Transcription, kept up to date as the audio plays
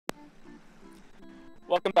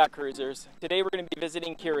Welcome back, cruisers. Today we're going to be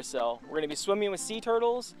visiting Curaçao. We're going to be swimming with sea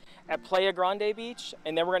turtles at Playa Grandi Beach,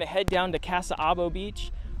 and then we're going to head down to Cas Abao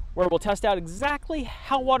Beach, where we'll test out exactly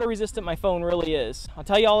how water resistant my phone really is. I'll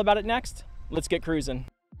tell you all about it next. Let's get cruising.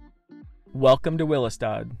 Welcome to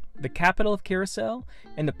Willestad, the capital of Curaçao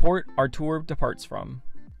and the port our tour departs from.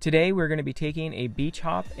 Today we're going to be taking a beach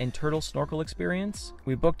hop and turtle snorkel experience.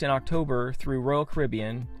 We booked in October through Royal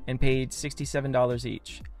Caribbean and paid $67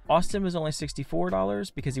 each. Austin was only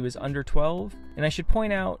 $64 because he was under 12, and I should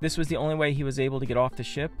point out this was the only way he was able to get off the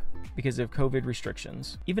ship because of COVID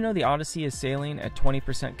restrictions. Even though the Odyssey is sailing at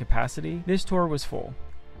 20% capacity, this tour was full.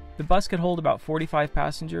 The bus could hold about 45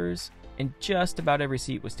 passengers, and just about every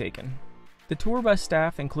seat was taken. The tour bus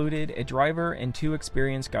staff included a driver and two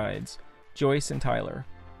experienced guides, Joyce and Tyler.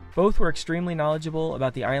 Both were extremely knowledgeable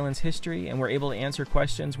about the island's history and were able to answer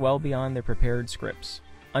questions well beyond their prepared scripts.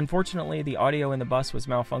 Unfortunately, the audio in the bus was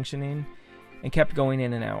malfunctioning and kept going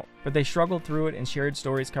in and out, but they struggled through it and shared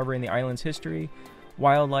stories covering the island's history,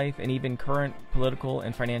 wildlife, and even current political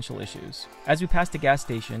and financial issues. As we passed a gas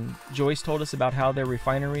station, Joyce told us about how their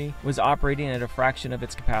refinery was operating at a fraction of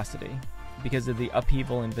its capacity because of the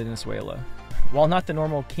upheaval in Venezuela. While not the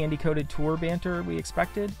normal candy-coated tour banter we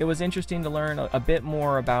expected, it was interesting to learn a bit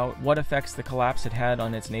more about what effects the collapse had had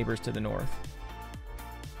on its neighbors to the north.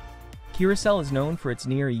 Curaçao is known for its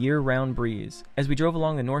near year-round breeze. As we drove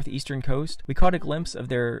along the northeastern coast, we caught a glimpse of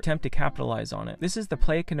their attempt to capitalize on it. This is the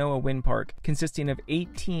Playa Canoa wind park, consisting of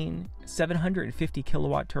 18 750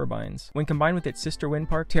 kilowatt turbines. When combined with its sister wind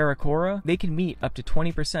park, Terracora, they can meet up to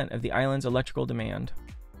 20% of the island's electrical demand.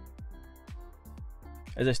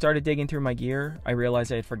 As I started digging through my gear, I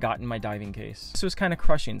realized I had forgotten my diving case. This was kind of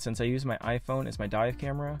crushing since I used my iPhone as my dive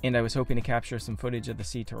camera, and I was hoping to capture some footage of the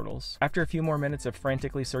sea turtles. After a few more minutes of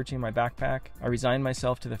frantically searching my backpack, I resigned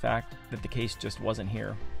myself to the fact that the case just wasn't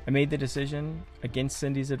here. I made the decision, against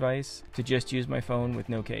Cindy's advice, to just use my phone with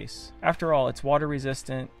no case. After all, it's water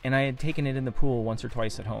resistant, and I had taken it in the pool once or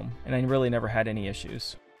twice at home, and I really never had any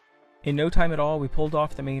issues. In no time at all, we pulled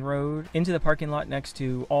off the main road into the parking lot next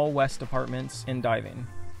to All West Apartments and diving.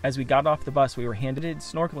 As we got off the bus, we were handed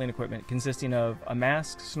snorkeling equipment consisting of a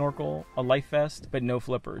mask, snorkel, a life vest, but no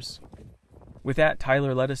flippers. With that,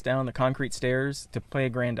 Tyler led us down the concrete stairs to Playa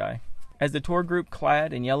Grandi. As the tour group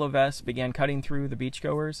clad in yellow vests began cutting through the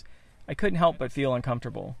beachgoers, I couldn't help but feel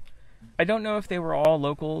uncomfortable. I don't know if they were all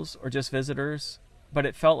locals or just visitors, but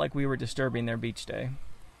it felt like we were disturbing their beach day.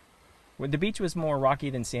 The beach was more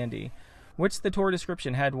rocky than sandy, which the tour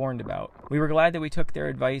description had warned about. We were glad that we took their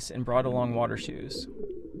advice and brought along water shoes.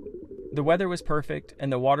 The weather was perfect,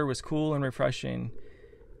 and the water was cool and refreshing,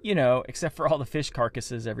 except for all the fish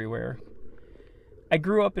carcasses everywhere. I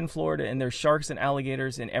grew up in Florida, and there's sharks and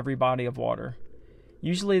alligators in every body of water.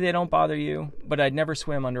 Usually they don't bother you, but I'd never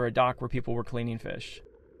swim under a dock where people were cleaning fish.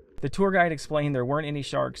 The tour guide explained there weren't any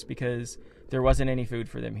sharks because there wasn't any food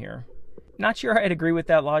for them here. Not sure I'd agree with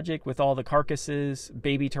that logic with all the carcasses,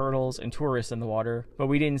 baby turtles, and tourists in the water, but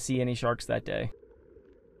we didn't see any sharks that day.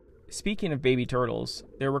 Speaking of baby turtles,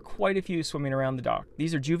 there were quite a few swimming around the dock.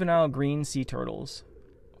 These are juvenile green sea turtles.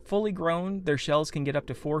 Fully grown, their shells can get up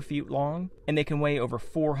to 4 feet long, and they can weigh over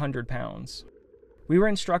 400 pounds. We were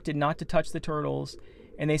instructed not to touch the turtles,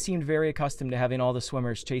 and they seemed very accustomed to having all the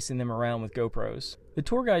swimmers chasing them around with GoPros. The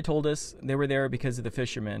tour guide told us they were there because of the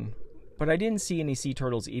fishermen, but I didn't see any sea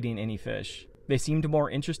turtles eating any fish. They seemed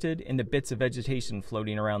more interested in the bits of vegetation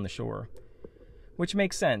floating around the shore. Which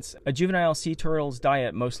makes sense. A juvenile sea turtle's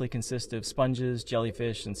diet mostly consists of sponges,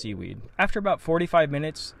 jellyfish, and seaweed. After about 45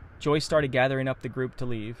 minutes, Joyce started gathering up the group to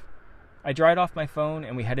leave. I dried off my phone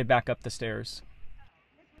and we headed back up the stairs.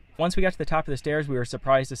 Once we got to the top of the stairs, we were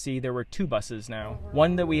surprised to see there were 2 buses now.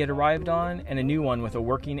 One that we had arrived on and a new one with a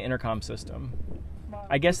working intercom system.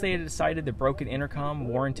 I guess they had decided the broken intercom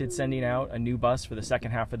warranted sending out a new bus for the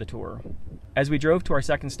second half of the tour. As we drove to our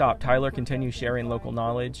second stop, Tyler continued sharing local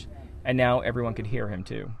knowledge, and now everyone could hear him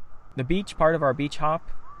too. The beach part of our beach hop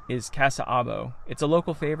is Cas Abao. It's a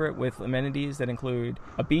local favorite with amenities that include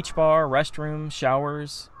a beach bar, restrooms,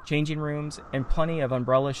 showers, changing rooms, and plenty of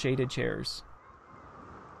umbrella-shaded chairs.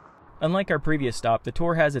 Unlike our previous stop, the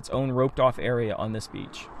tour has its own roped-off area on this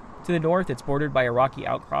beach. To the north, it's bordered by a rocky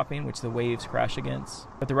outcropping which the waves crash against,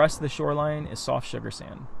 but the rest of the shoreline is soft sugar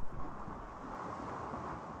sand.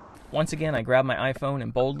 Once again, I grabbed my iPhone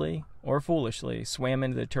and boldly, or foolishly, swam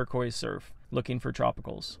into the turquoise surf, looking for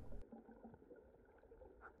tropicals.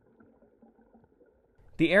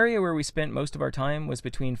 The area where we spent most of our time was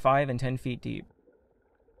between 5 and 10 feet deep.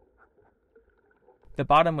 The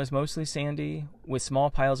bottom was mostly sandy, with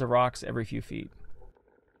small piles of rocks every few feet.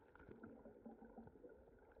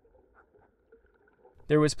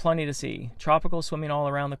 There was plenty to see, tropical swimming all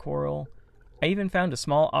around the coral. I even found a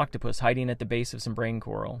small octopus hiding at the base of some brain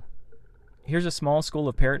coral. Here's a small school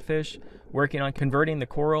of parrotfish working on converting the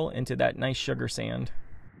coral into that nice sugar sand.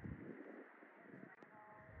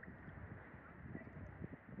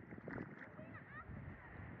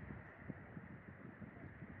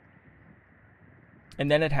 And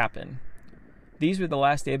then it happened. These were the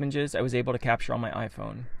last images I was able to capture on my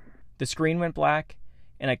iPhone. The screen went black,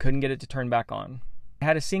 and I couldn't get it to turn back on. I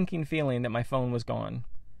had a sinking feeling that my phone was gone.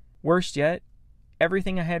 Worst yet,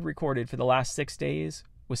 everything I had recorded for the last 6 days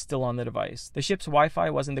was still on the device. The ship's Wi-Fi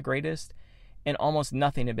wasn't the greatest, and almost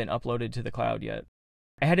nothing had been uploaded to the cloud yet.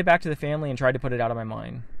 I headed back to the family and tried to put it out of my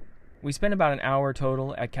mind. We spent about an hour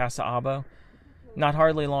total at Cas Abao. Not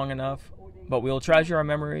hardly long enough, but we'll treasure our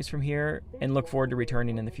memories from here and look forward to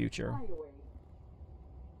returning in the future.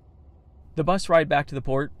 The bus ride back to the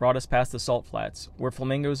port brought us past the salt flats, where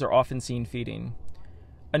flamingos are often seen feeding.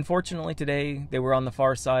 Unfortunately today, they were on the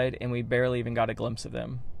far side and we barely even got a glimpse of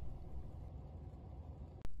them.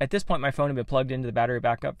 At this point, my phone had been plugged into the battery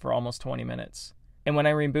backup for almost 20 minutes. And when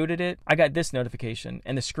I rebooted it, I got this notification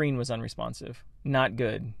and the screen was unresponsive. Not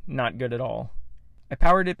good. Not good at all. I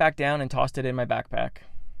powered it back down and tossed it in my backpack.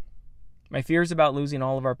 My fears about losing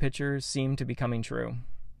all of our pictures seemed to be coming true.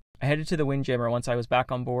 I headed to the windjammer once I was back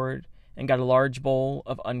on board and got a large bowl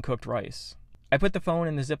of uncooked rice. I put the phone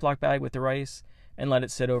in the Ziploc bag with the rice and let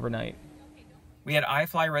it sit overnight. We had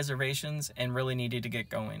iFly reservations and really needed to get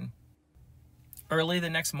going. Early the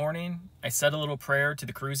next morning, I said a little prayer to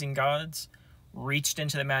the cruising gods, reached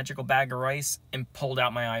into the magical bag of rice, and pulled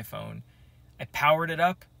out my iPhone. I powered it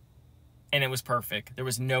up, and it was perfect. There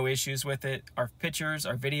was no issues with it. Our pictures,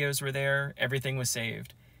 our videos were there. Everything was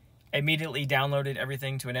saved. I immediately downloaded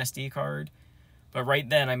everything to an SD card, but right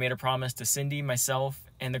then I made a promise to Cindy, myself,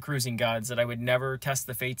 and the cruising gods that I would never test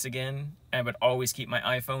the fates again, and I would always keep my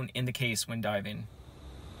iPhone in the case when diving.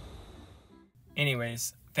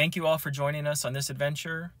 Anyways, thank you all for joining us on this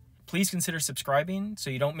adventure. Please consider subscribing so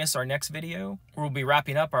you don't miss our next video, where we'll be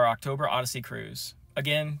wrapping up our October Odyssey cruise.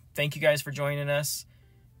 Again, thank you guys for joining us,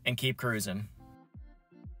 and keep cruising.